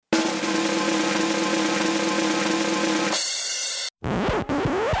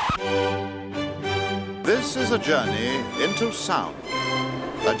is a journey into sound.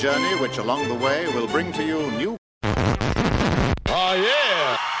 A journey which along the way will bring to you new... Oh,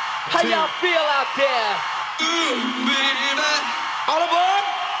 yeah! How y'all feel out there? Baby! All aboard?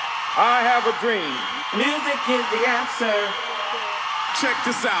 I have a dream. Music is the answer. Check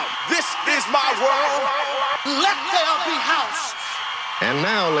this out. This is my world. Let there be house. And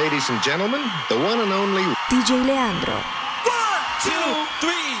now, ladies and gentlemen, the one and only DJ Leandro. 1, 2,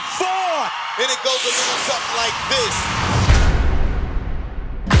 3, 4. And it goes a little something like this.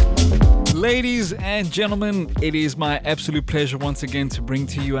 Ladies and gentlemen, it is my absolute pleasure once again to bring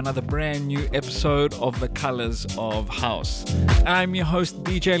to you another brand new episode of The Colors of House. I'm your host,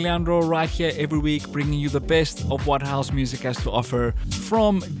 DJ Leandro, right here every week, bringing you the best of what house music has to offer,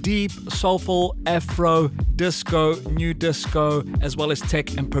 from deep, soulful, afro, disco, new disco, as well as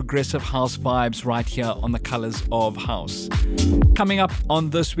tech and progressive house vibes right here on The Colors of House. Coming up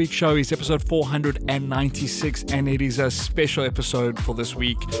on this week's show is episode 496, and it is a special episode for this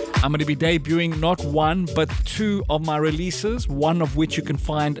week. I'm going to be debuting not one but two of my releases, one of which you can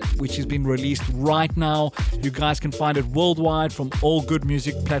find, which has been released right now. You guys can find it worldwide from all good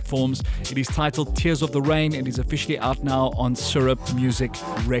music platforms. It is titled Tears of the Rain. It is officially out now on Syrup Music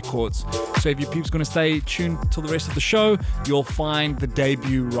Records. So if your peeps going to stay tuned till the rest of the show, you'll find the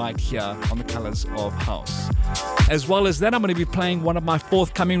debut right here on The Colors of House. As well as that, I'm going to be playing one of my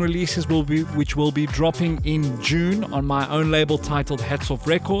forthcoming releases, which will be dropping in June on my own label titled Hats Off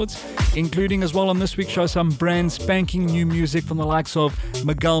Records, including as well on this week's show some brand spanking new music from the likes of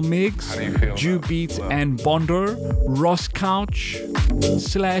Miguel Miggs, Jew Beats and Bonder, Ross Couch,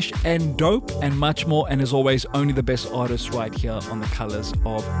 Slash and Dope, and much more. And as always, only the best artists right here on The Colors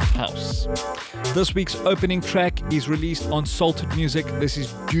of House. This week's opening track is released on Salted Music. This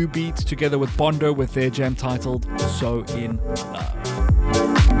is Jew Beats together with Bonder with their jam titled So In Love.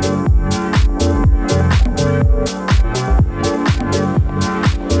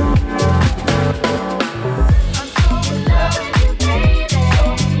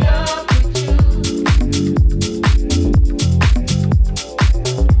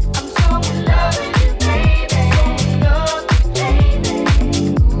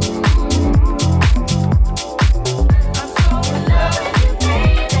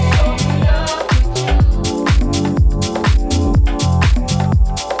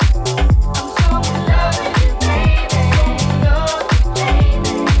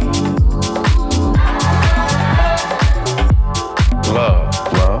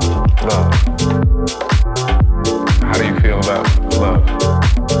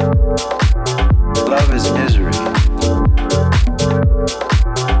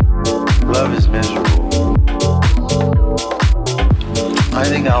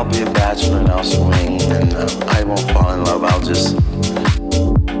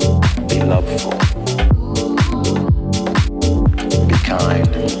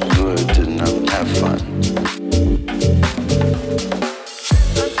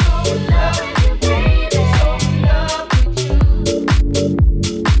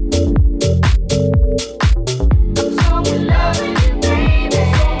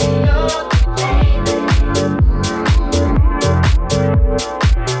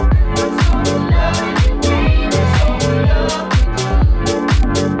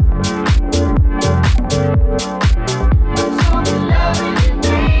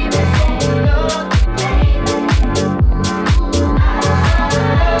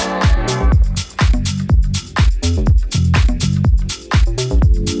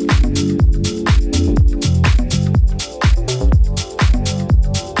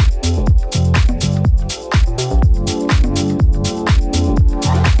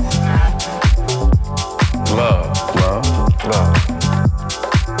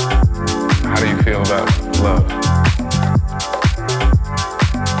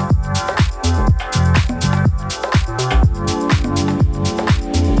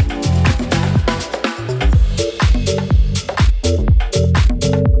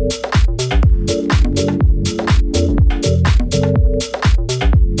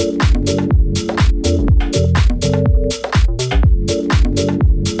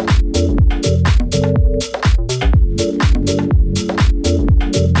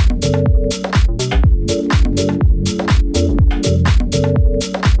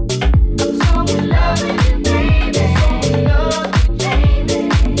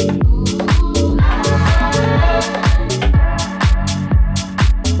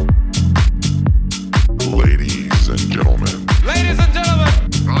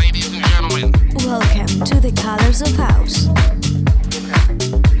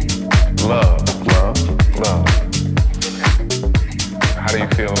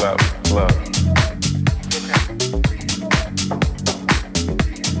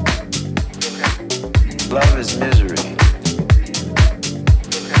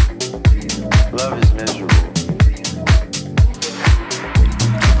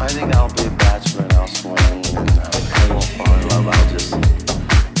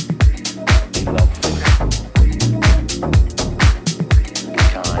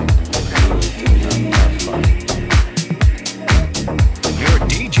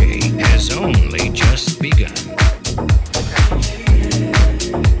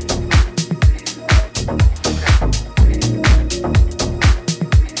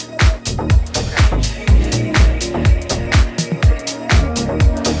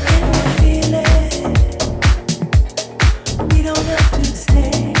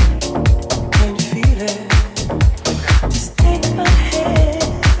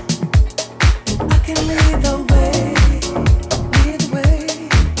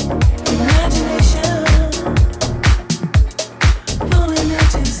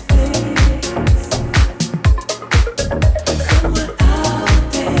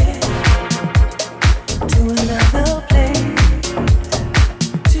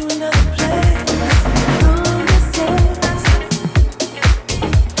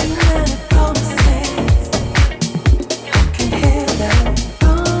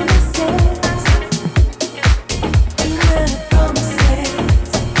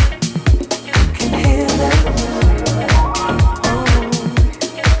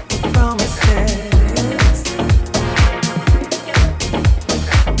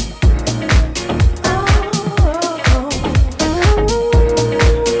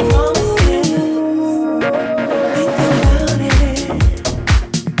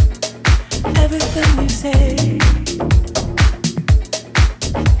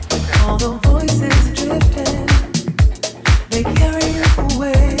 All the voices drifting, they carry you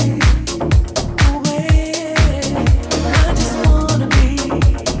away, away. I just wanna be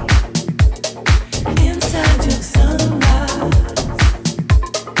inside your sunrise.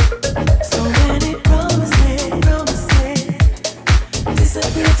 So many promises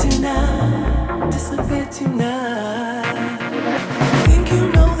disappear tonight, disappear tonight. Think you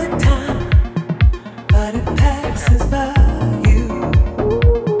know the time, but it passes by you.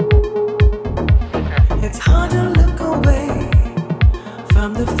 It's hard to look away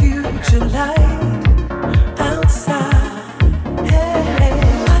from the future light outside. Hey,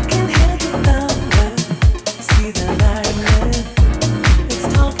 I can hear the thunder, see the lightning. It's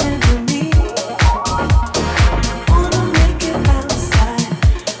talking to me. Wanna make it outside,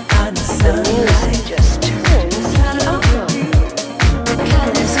 find the sunlight. Just turned.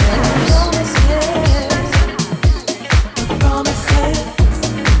 Inside of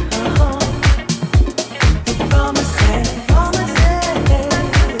you.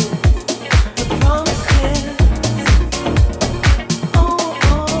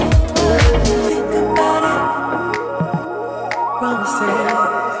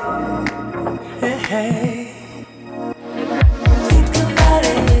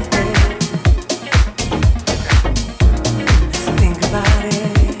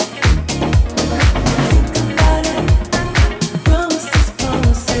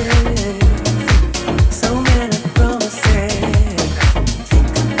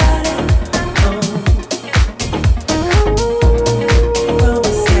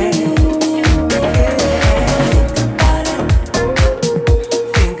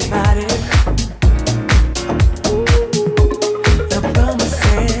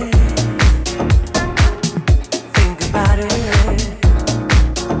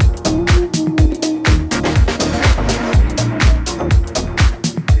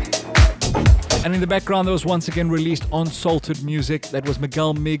 Background that was once again released on Salted Music. That was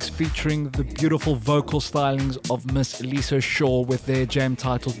Miguel Miggs featuring the beautiful vocal stylings of Miss Lisa Shaw with their jam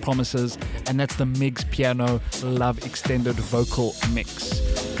titled Promises, and that's the Miggs Piano Love Extended Vocal Mix.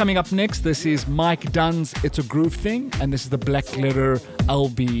 Coming up next, this is Mike Dunn's It's a Groove Thing, and this is the Black Glitter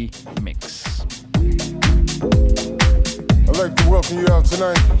LB mix. I'd like to welcome you out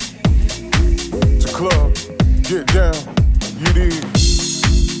tonight to Club Get Down. You dig?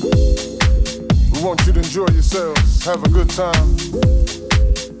 We want you to enjoy yourselves, have a good time.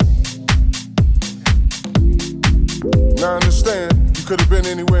 Now I understand you could have been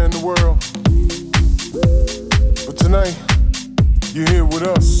anywhere in the world, but tonight you're here with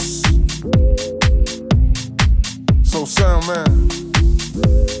us. So sound man,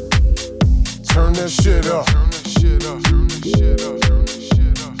 turn that shit up. Turn that shit up. Turn that shit up. Turn that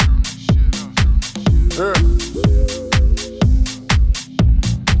shit up. Turn that shit up. Yeah.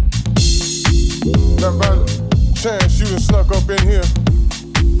 Now by chance you done snuck up in here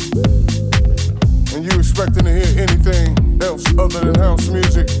and you expecting to hear anything else other than house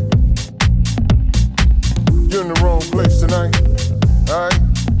music, you're in the wrong place tonight, alright?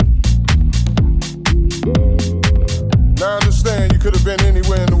 Now I understand you could have been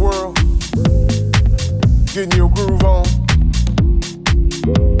anywhere in the world, getting your groove on,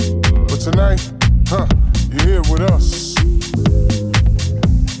 but tonight, you're here with us,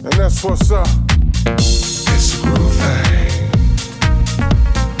 and that's what's up. It's a groove thing,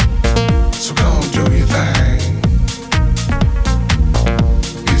 so go and do your thing.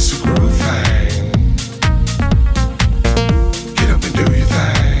 It's a groove thing, get up and do your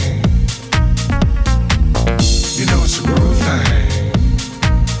thing. You know it's a groove thing,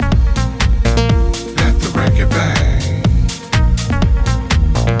 let the record bang.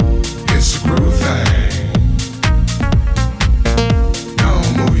 It's a groove thing, don't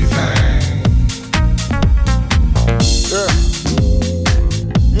move your thing. Yeah,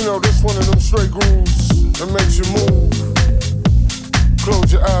 you know this one of them straight grooves that makes you move.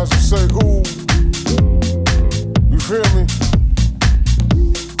 Close your eyes and say ooh. You feel me?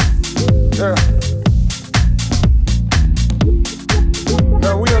 Yeah.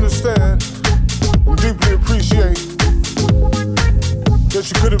 Now we understand and deeply appreciate that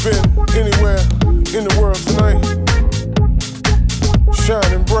you could have been anywhere in the world tonight,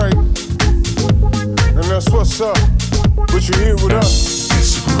 shining bright, and that's what's up. But you're here with us.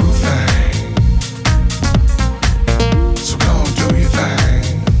 It's a groove thing, so go and do your thing.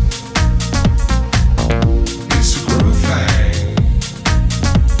 It's a groove thing,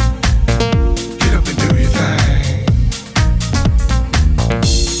 get up and do your thing.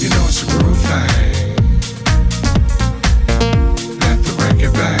 You know it's a groove thing, let the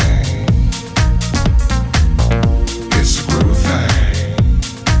record bang. It's a groove thing,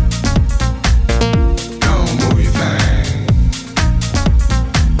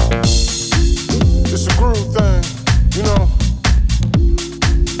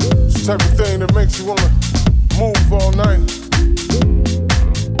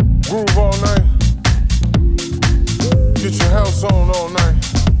 groove all night. Get your house on all night.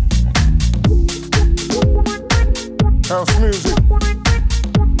 House music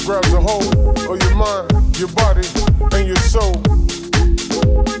grabs a hold of your mind, your body, and your soul.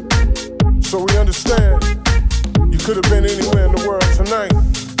 So we understand you could have been anywhere in the world tonight,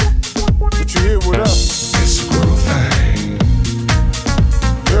 but you're here with us. It's a groove thing.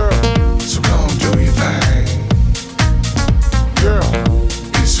 Yeah. So go and do your thing. Yeah.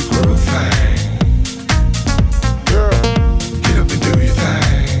 It's a groove thing. Yeah. Get up and do your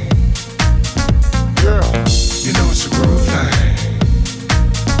thing. Yeah. You know it's a groove thing.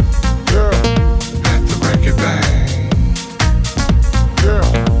 Yeah. Let the record bang. Yeah.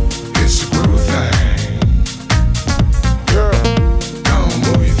 It's a groove thing. Yeah. Go and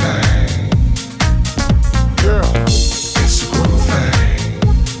move your thing. Yeah. It's a groove thing.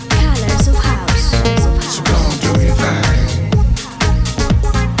 Colors of House. So go and do your thing.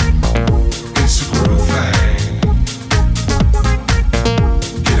 It's a groove thing.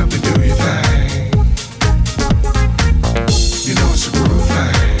 Get up and do your thing. You know it's a groove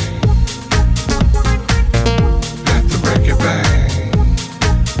thing. Let the record bang.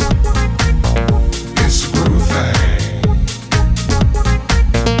 It's a groove thing.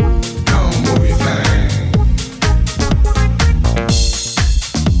 Go and move your thing.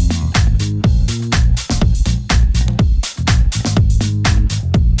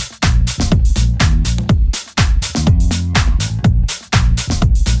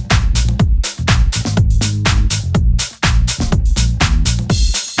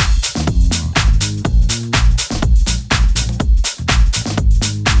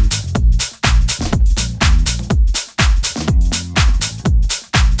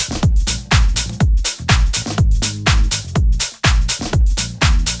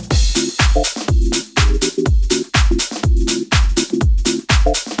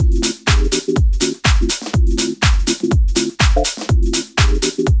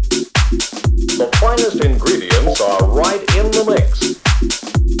 The finest ingredients are right in the mix.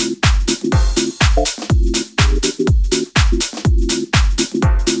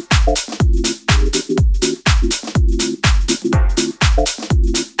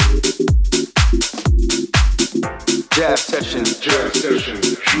 Jazz session. Jazz session.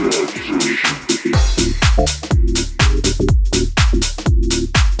 Jazz session.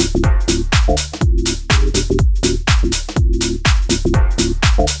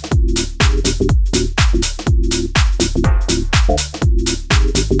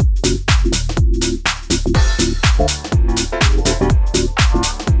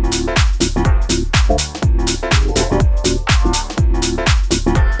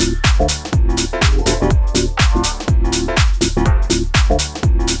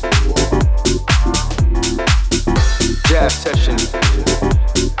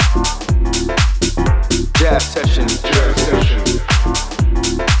 Jazz session.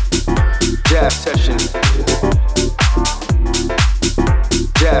 Jazz session.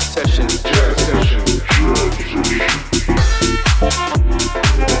 Jazz session. Jazz session.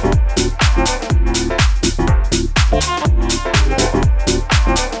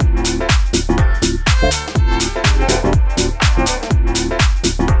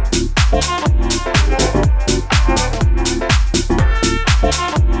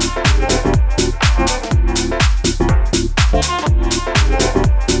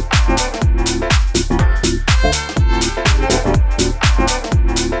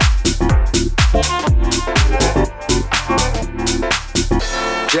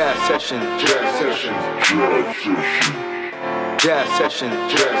 Jazz session. Jazz session. Jazz session.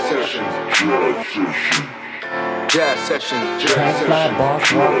 Jazz session. Jazz session. Transfly,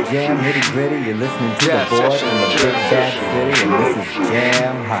 boss, walk, jam, nitty gritty. You're listening to Jazz the boy session. from the big bad city, and this is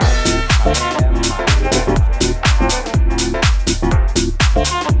Jam Hot.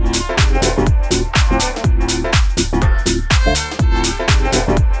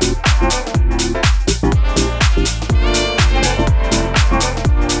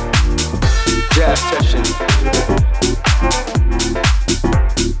 Jazz session.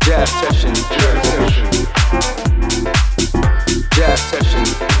 Jazz session. Jazz session. Jazz session.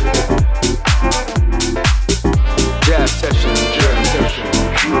 Jazz session.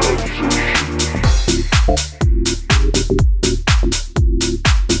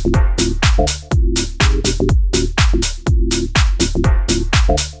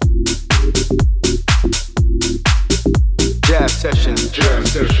 Jazz session.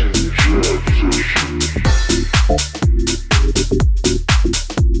 Jazz session.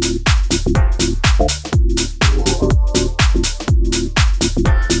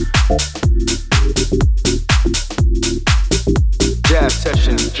 Jazz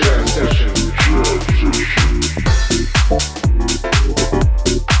session. Jazz session.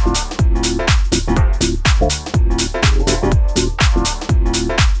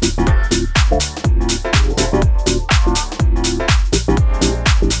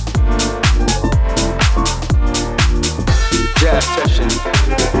 Jazz session.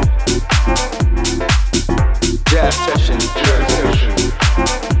 Jazz session. Jazz session.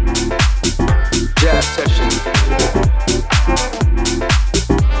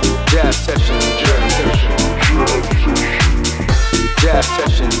 Jazz session. Jazz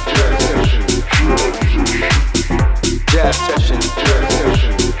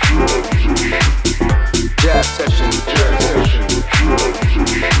session. Jazz session. Jazz session.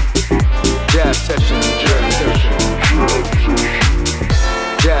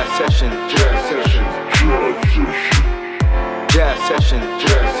 Jazz session. Jazz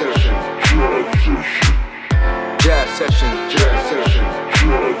session. Jazz session.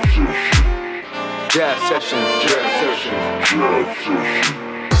 Jazz session. Jazz session.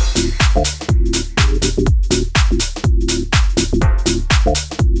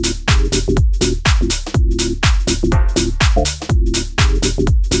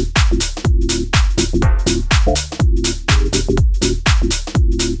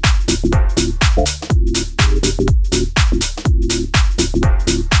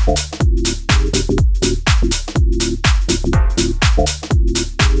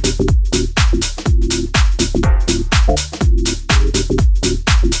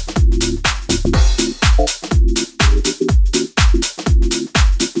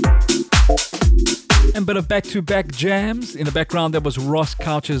 Bit of back-to-back jams. In the background, there was Ross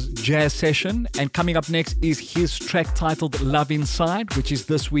Couch's Jazz Session. And coming up next is his track titled Love Inside, which is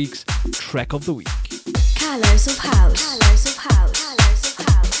this week's Track of the Week. Colors of House. Colors of House. Colors of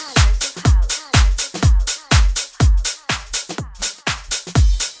House.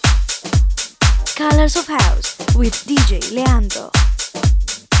 Colors of House with DJ Leandro.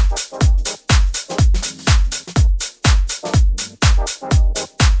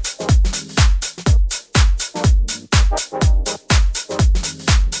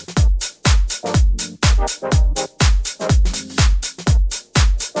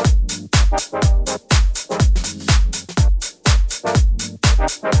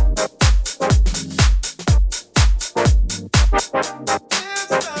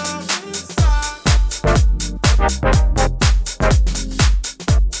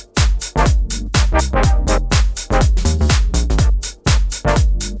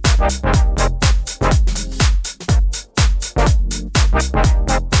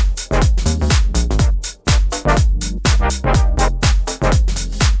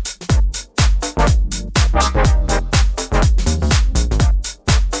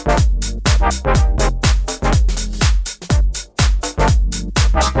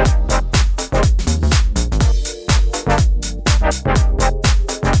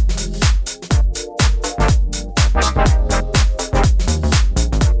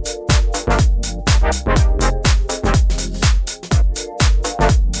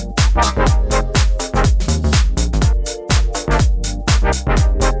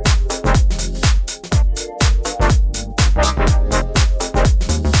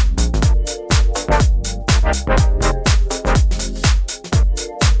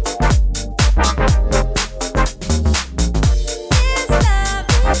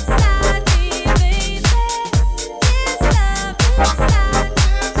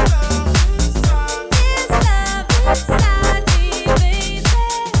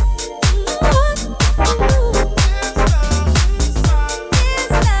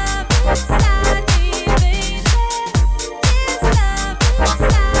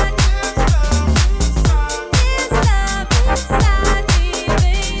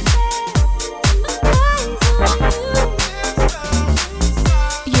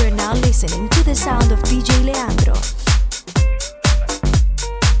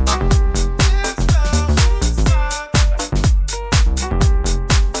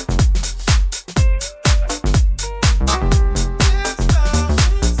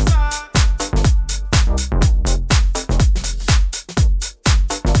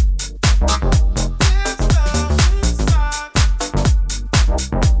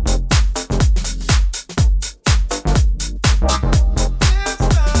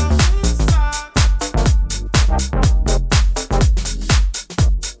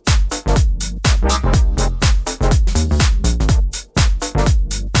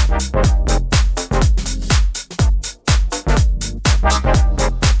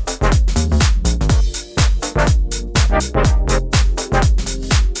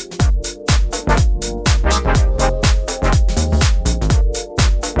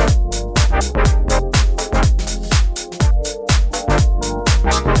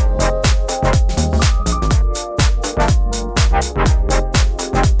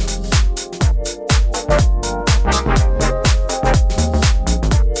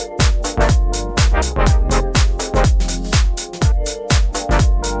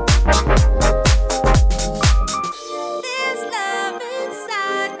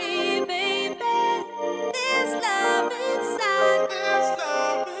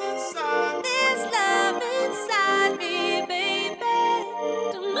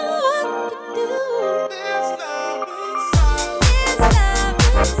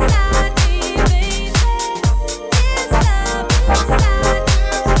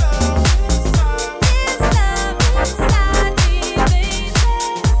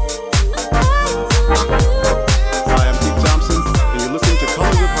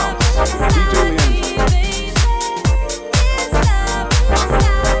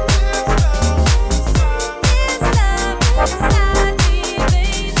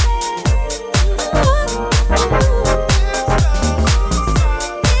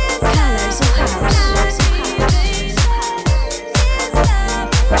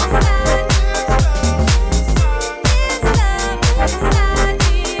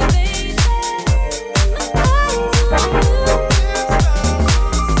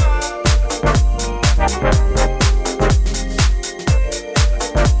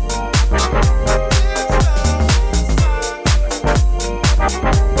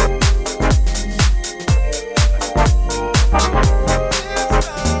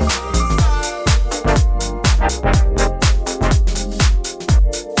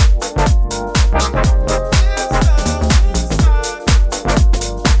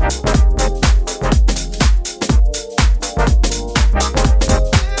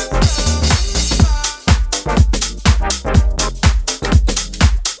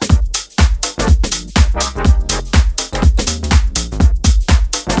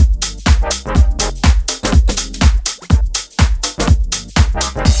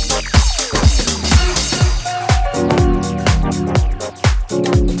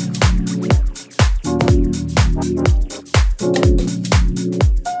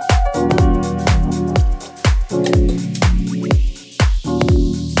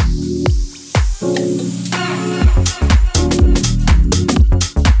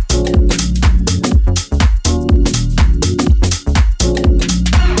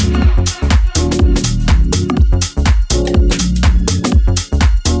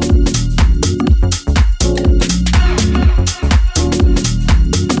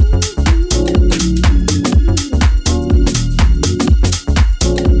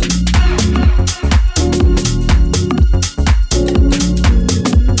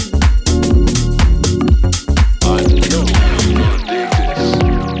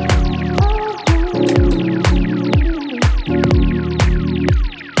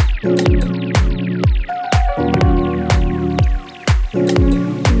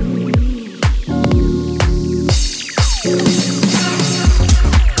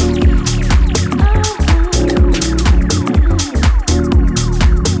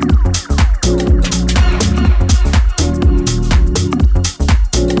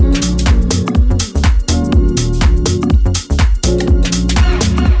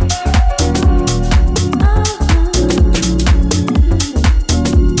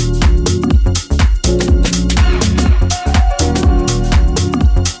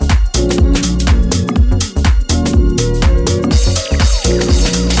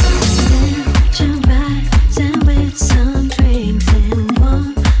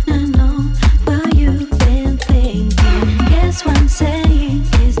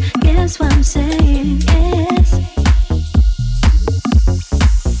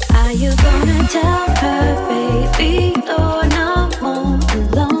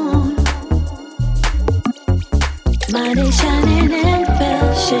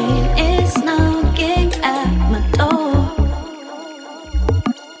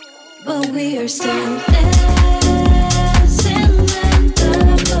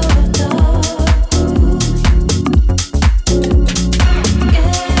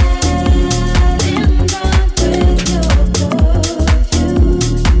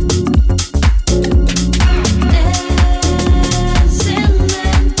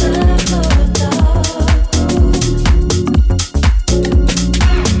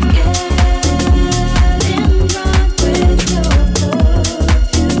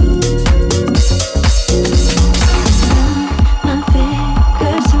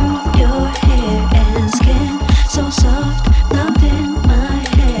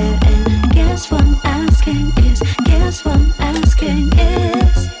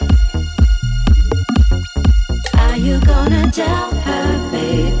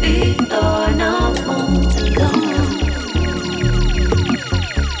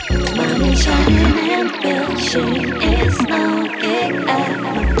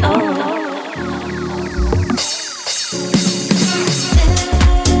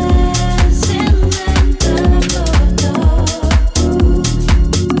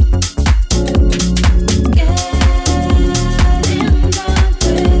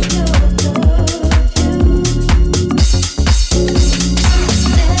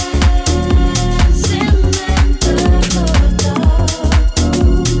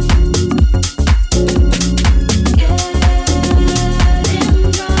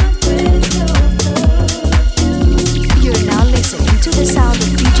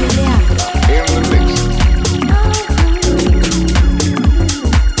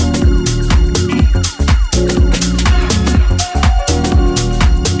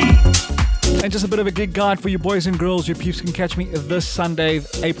 And just a bit of a gig guide for you boys and girls. Your peeps can catch me this Sunday,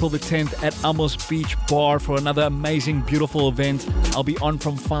 April the 10th at Amos Beach Bar for another amazing, beautiful event. I'll be on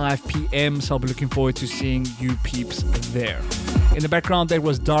from 5 p.m, so I'll be looking forward to seeing you peeps there. In the background, there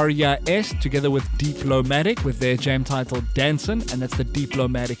was Daria S together with Diplomatic with their jam titled Dancin', and that's the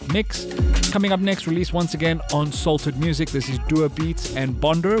Diplomatic mix. Coming up next, released once again on Salted Music, this is Dua Beats and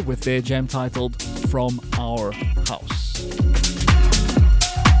Bonder with their jam titled From Our House.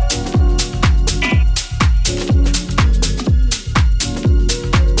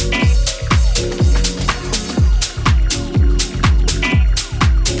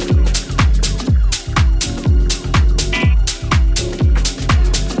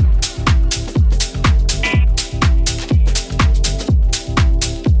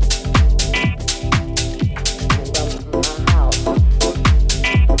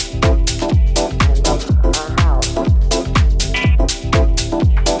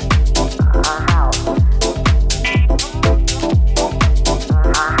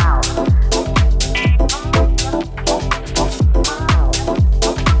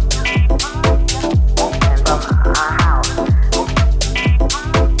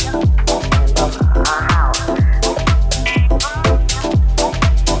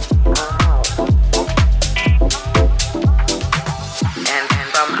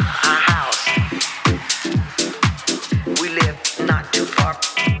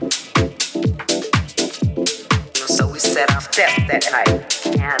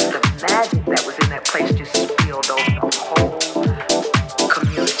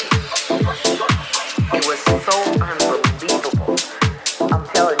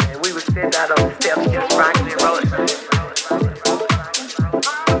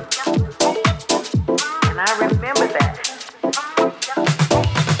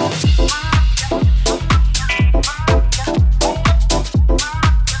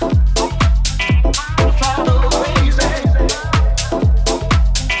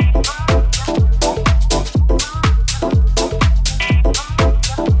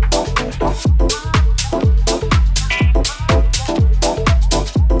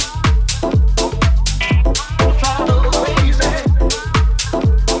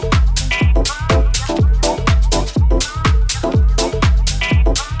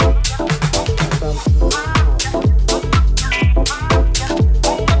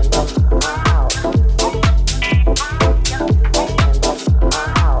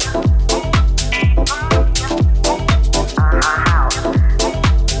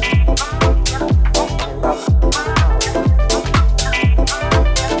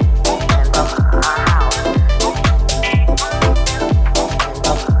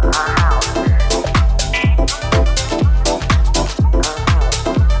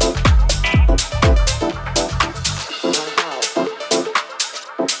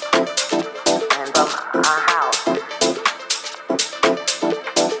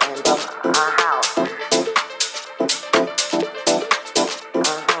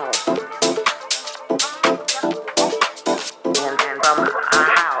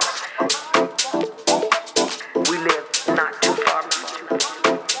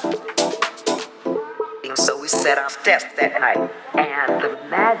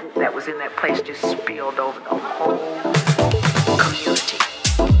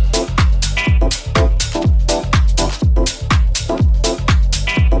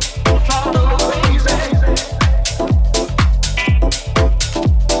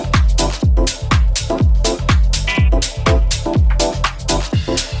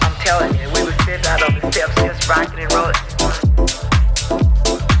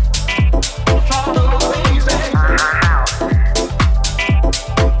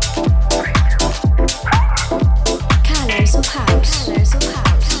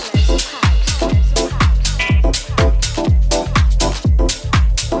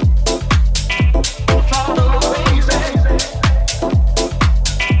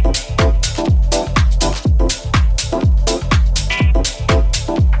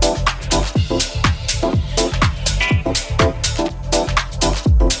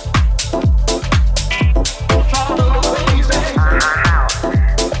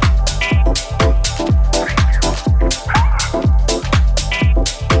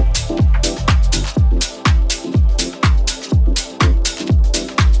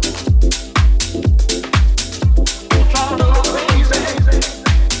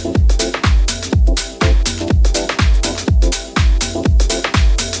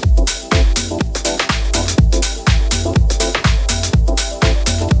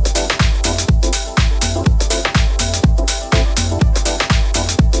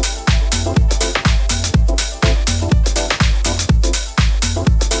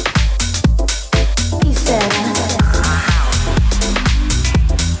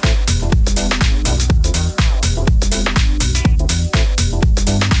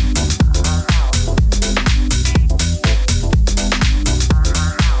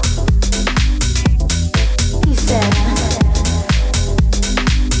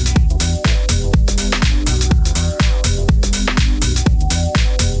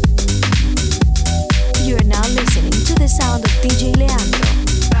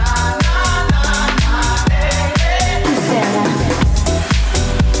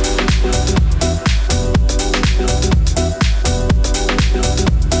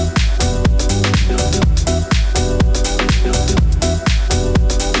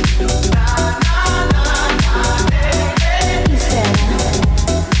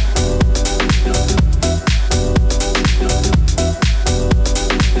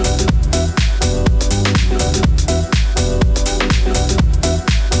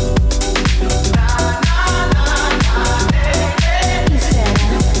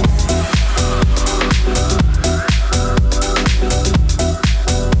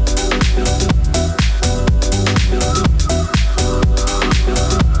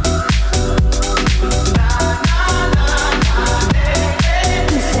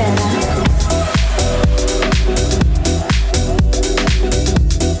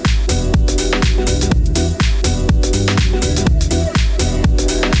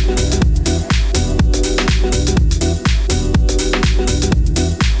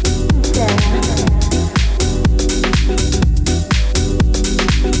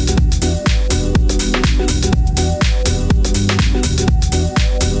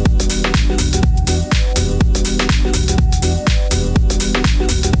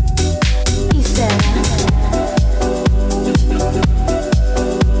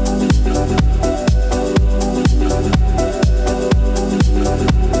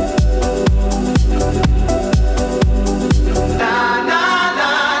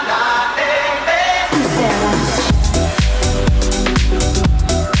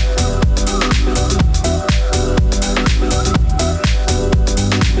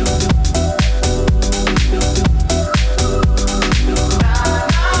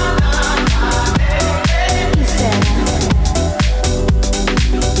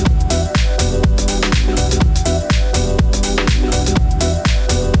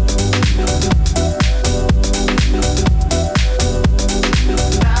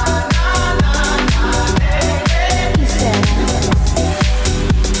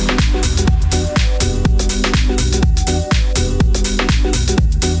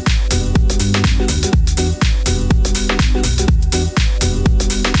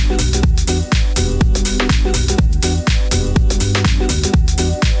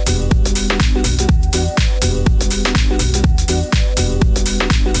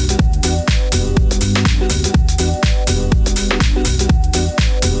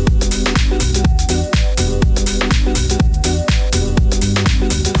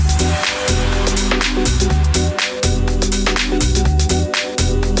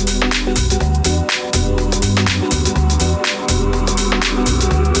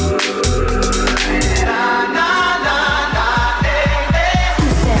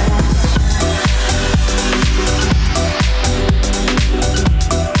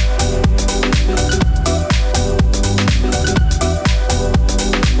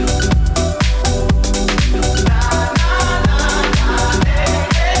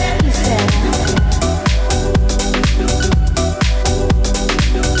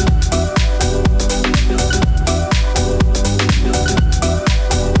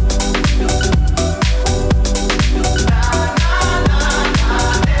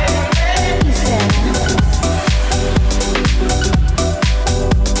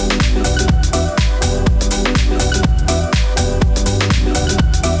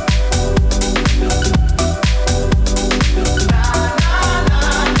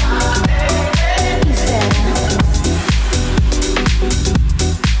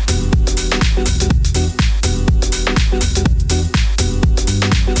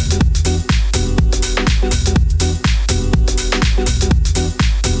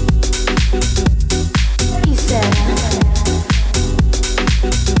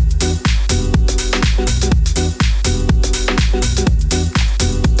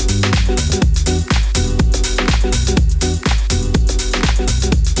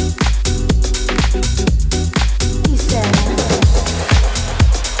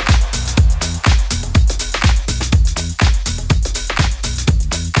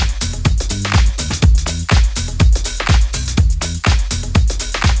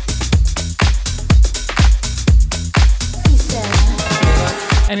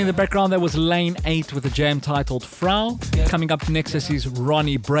 And in the background, there was Lane 8 with a jam titled Frau. Coming up next is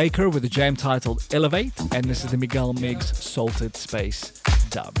Ronnie Breaker with a jam titled Elevate. And this is the Miguel Miggs Salted Space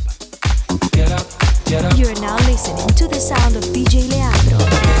dub. You're now listening to the sound of DJ Leandro.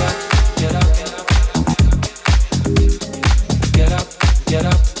 Get up, get up, get up, get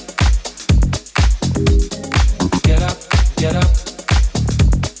up, get up, get up,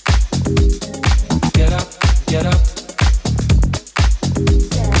 get up, get up,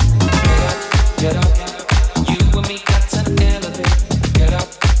 get up. You and me got to elevate. Get up,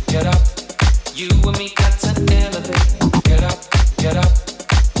 get up. You and me got to elevate. Get up, get up.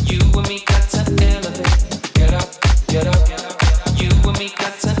 You and me got to elevate. Get up, get up. You and me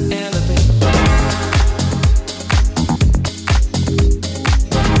got to elevate.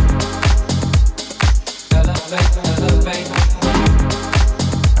 Elevate, elevate.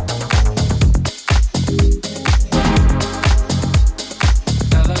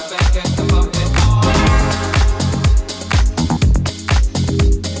 Elevate, get above it.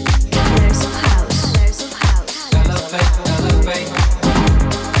 Colors of House. Colors of House. Elevate, elevate.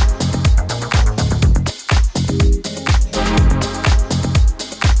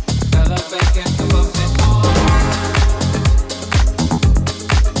 Elevate, get above it.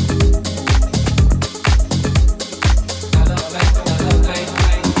 Elevate, elevate. Elevate,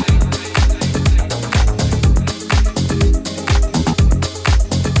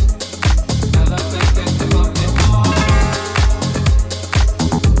 get above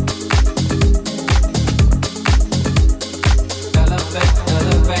it. Elevate,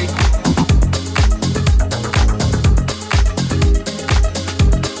 elevate.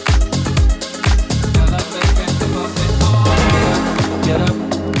 Elevate, get above it. Get up,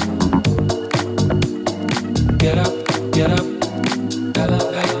 get up, get up.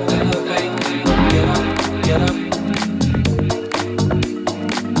 Elevate, elevate. Get up, get up.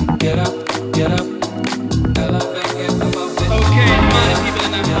 Get up, get up. Elevate, get above it. Okay, party people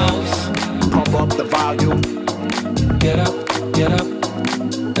in the house. Pump up the volume. Get up, get up.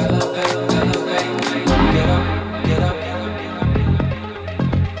 Elevate, elevate. Get up, get up.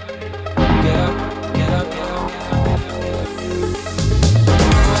 Get up, get up.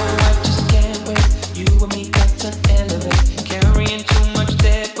 Oh, I just can't wait. You and me got to elevate. Carrying too much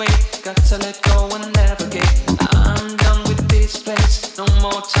dead weight. Got to let go and navigate. I'm done with this place. No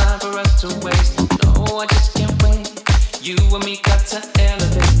more time for us to waste. No, I just can't wait. You and me got to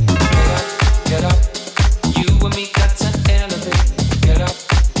elevate. Get up, get up. You and me got to elevate. Get up,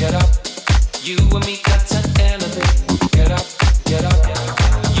 get up. You and me got to elevate. Get up, get up.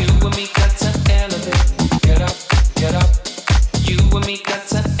 You and me got to elevate. Get up, get up. You and me got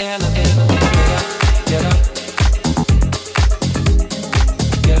to elevate. Get up,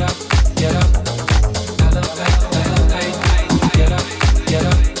 get up. Get up, elevate, elevate. Get up, get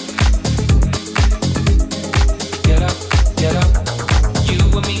up. Get up, get up. You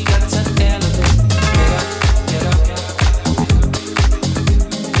and me got to elevate. Get up, get up.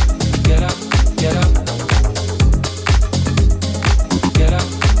 Get up, get up. Get up,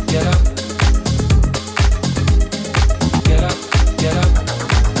 get up. Get up, get up.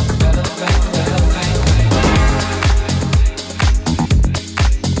 Elevate, elevate.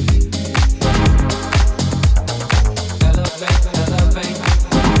 Elevate, elevate.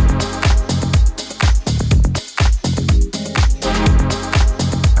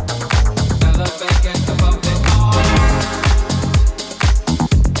 Elevate, get above it.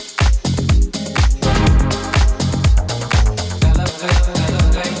 Elevate,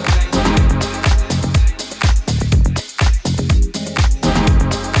 elevate.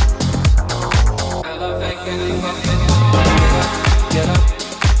 Elevate, get above it. Get up, get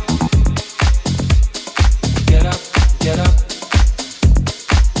up. Get up, get up.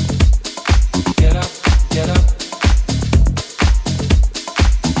 Get up, get up.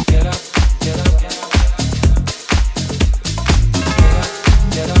 Get up, get up. Get up, get up.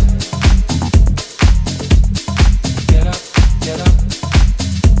 Get up, get up.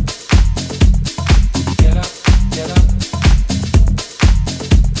 Get up, get up.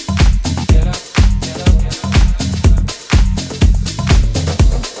 Get up, get up.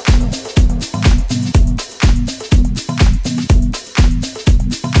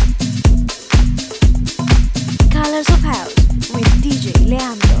 Colors of House with DJ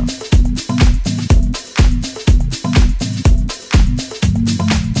Leandro.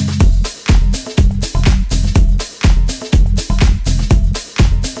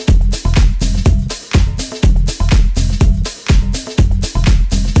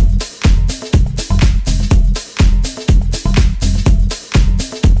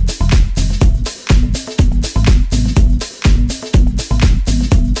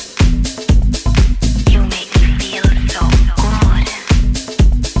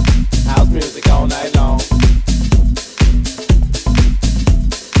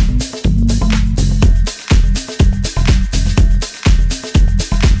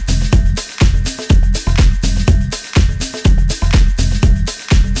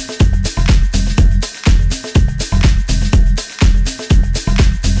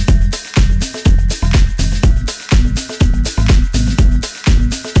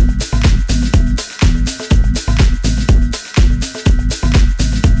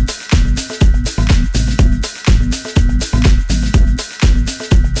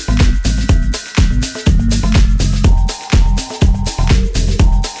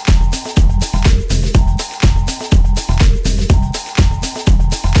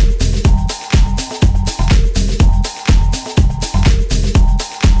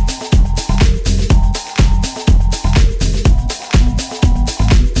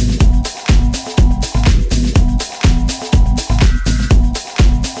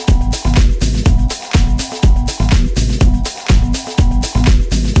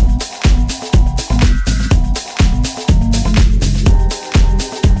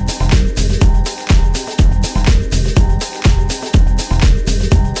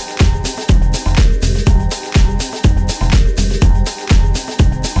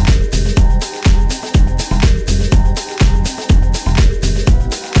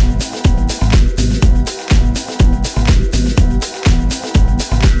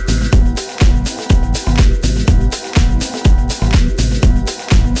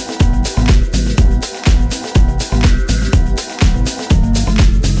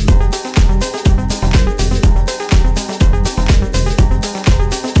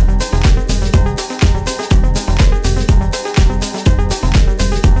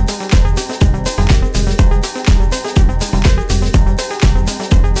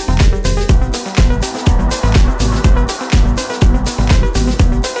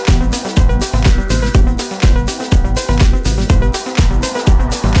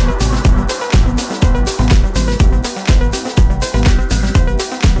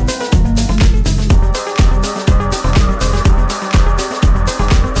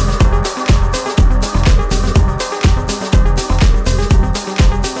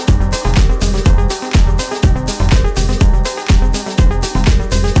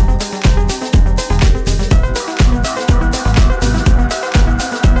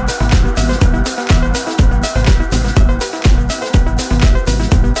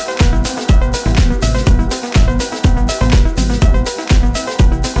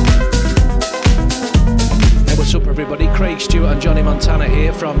 Craig Stewart and Johnny Montana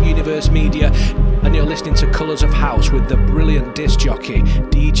here from Universe Media, and you're listening to Colours of House with the brilliant disc jockey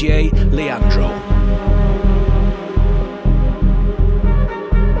DJ Leandro.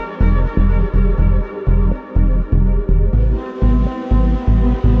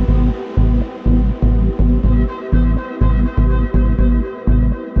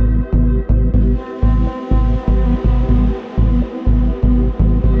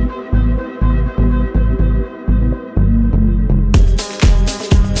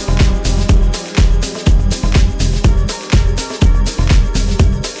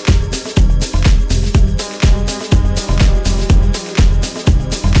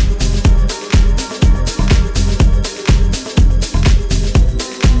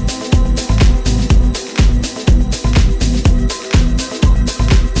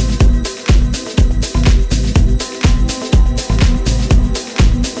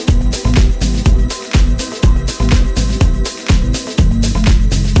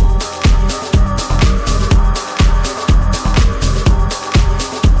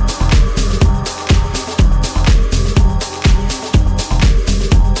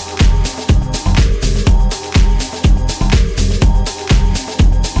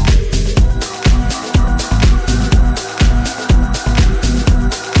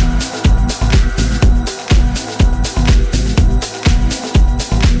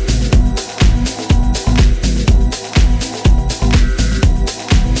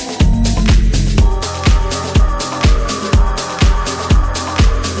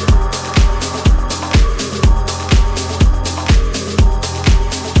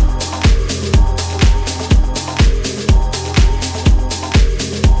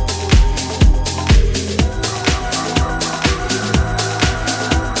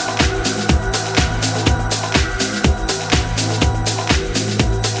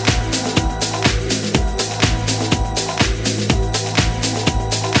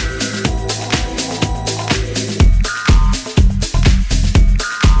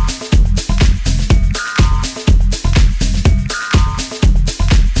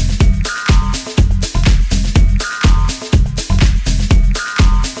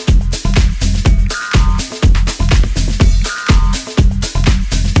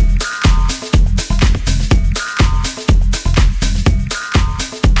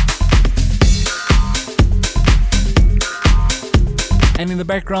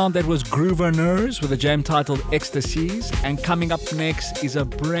 Background, that was Grooverneurs with a jam titled Ecstasies, and coming up next is a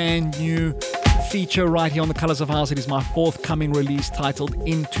brand new feature right here on the Colours of House. It is my forthcoming release titled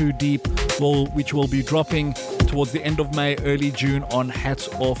In Too Deep, which will be dropping towards the end of May, early June on Hats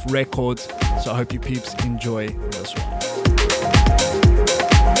Off Records. So I hope you peeps enjoy this one.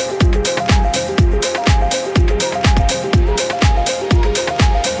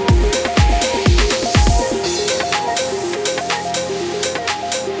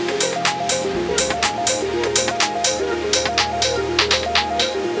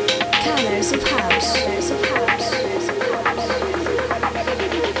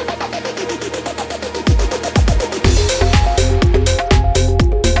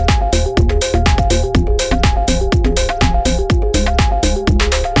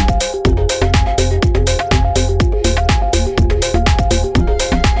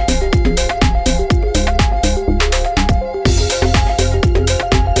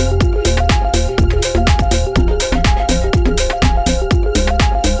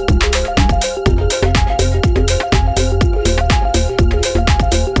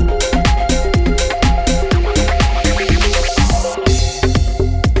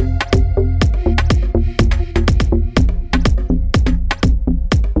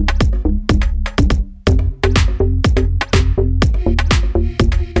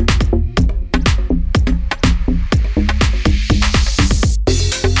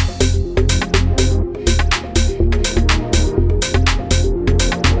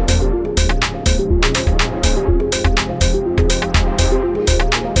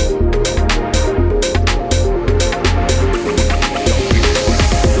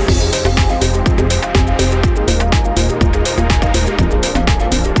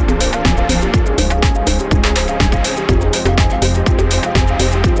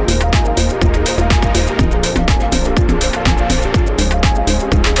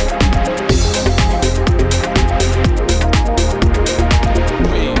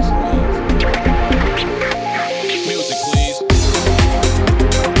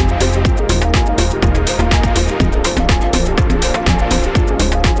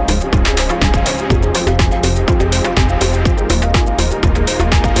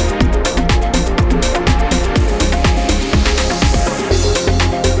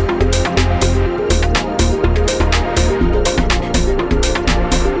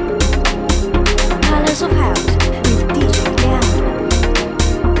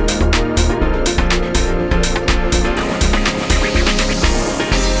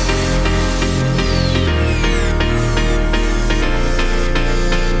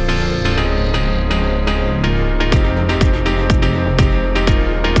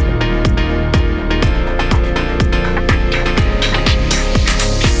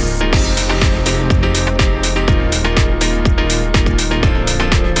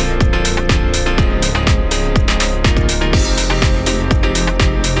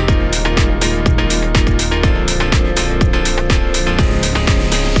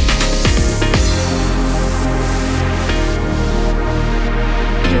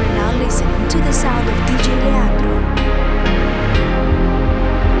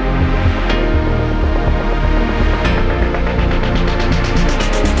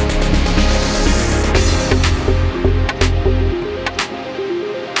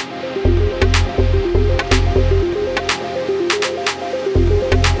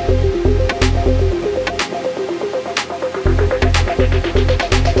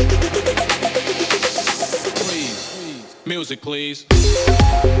 music, please.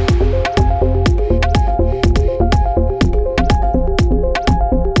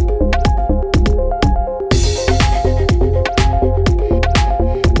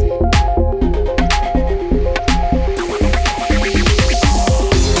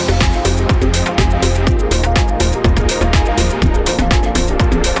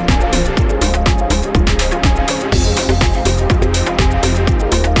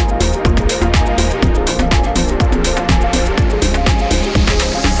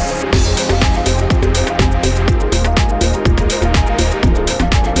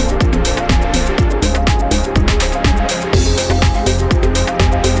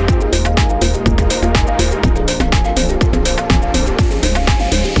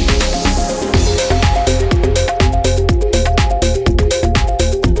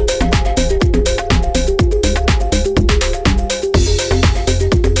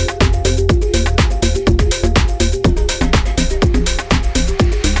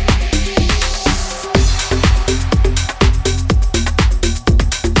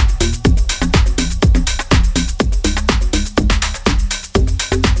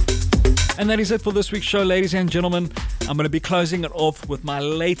 And that is it for this week's show, ladies and gentlemen. I'm going to be closing it off with my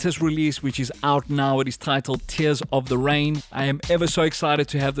latest release, which is out now. It is titled Tears of the Rain. I am ever so excited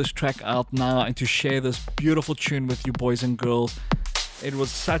to have this track out now and to share this beautiful tune with you boys and girls. It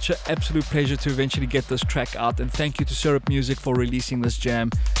was such an absolute pleasure to eventually get this track out, and thank you to Syrup Music for releasing this jam.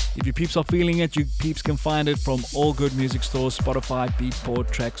 If you peeps are feeling it, you peeps can find it from all good music stores, Spotify,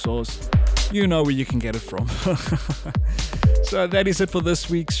 Beatport, Traxsource. You know where you can get it from. So that is it for this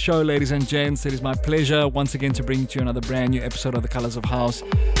week's show, ladies and gents. It is my pleasure once again to bring to you another brand new episode of The Colors of House.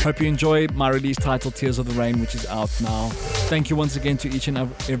 Hope you enjoyed my release titled Tears of the Rain, which is out now. Thank you once again to each and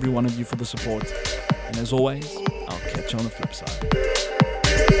every one of you for the support. And as always, I'll catch you on the flip side.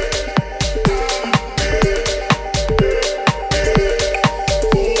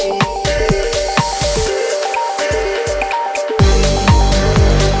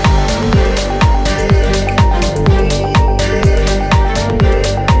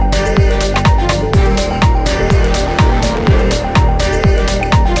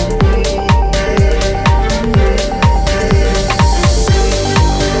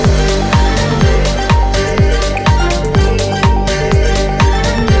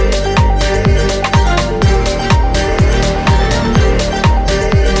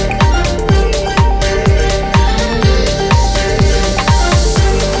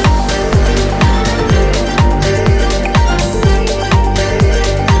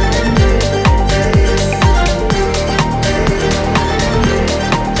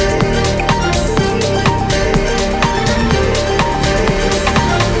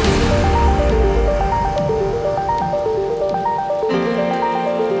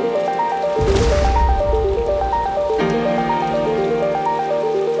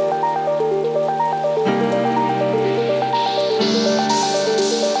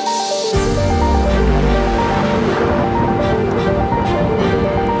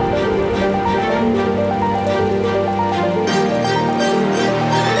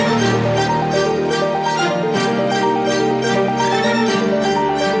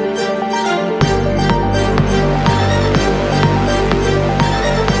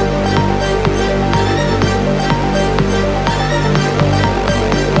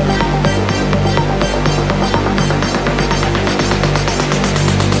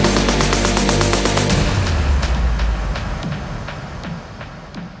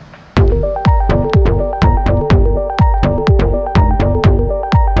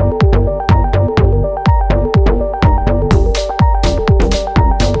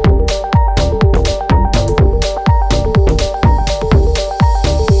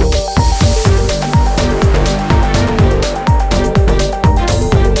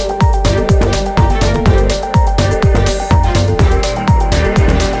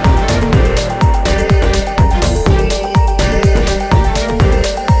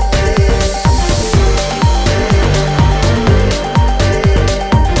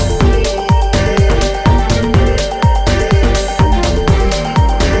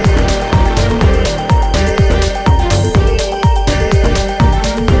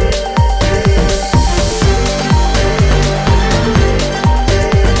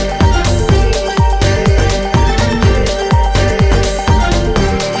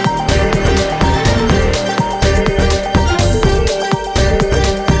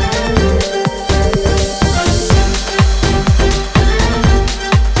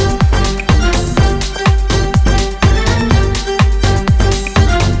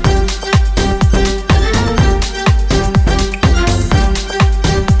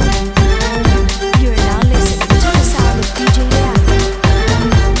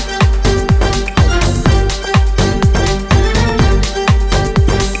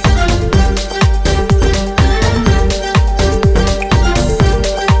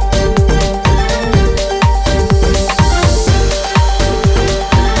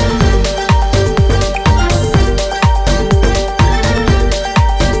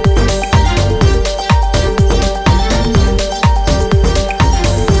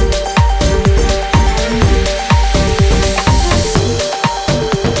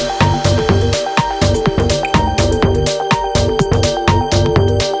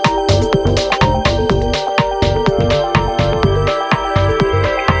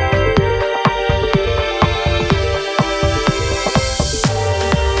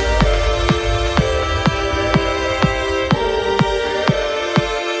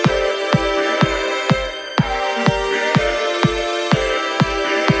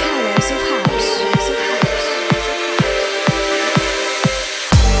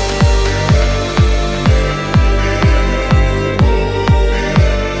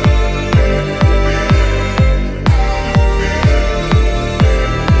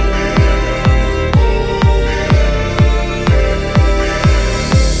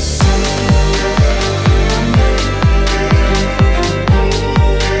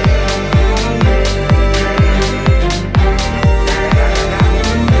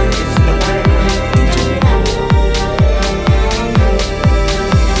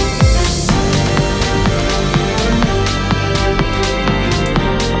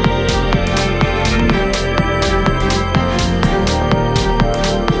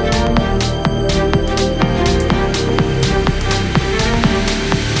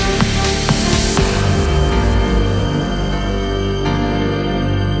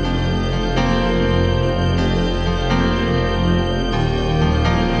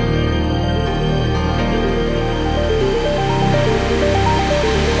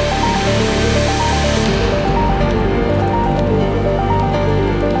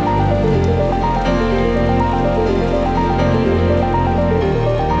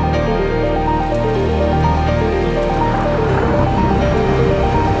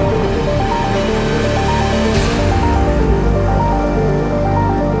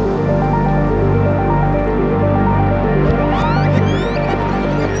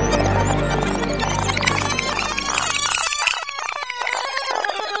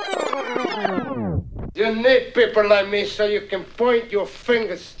 need people like me so you can point your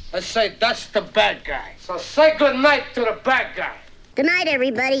fingers and say, that's the bad guy. So say good night to the bad guy. Good night,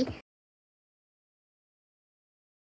 everybody.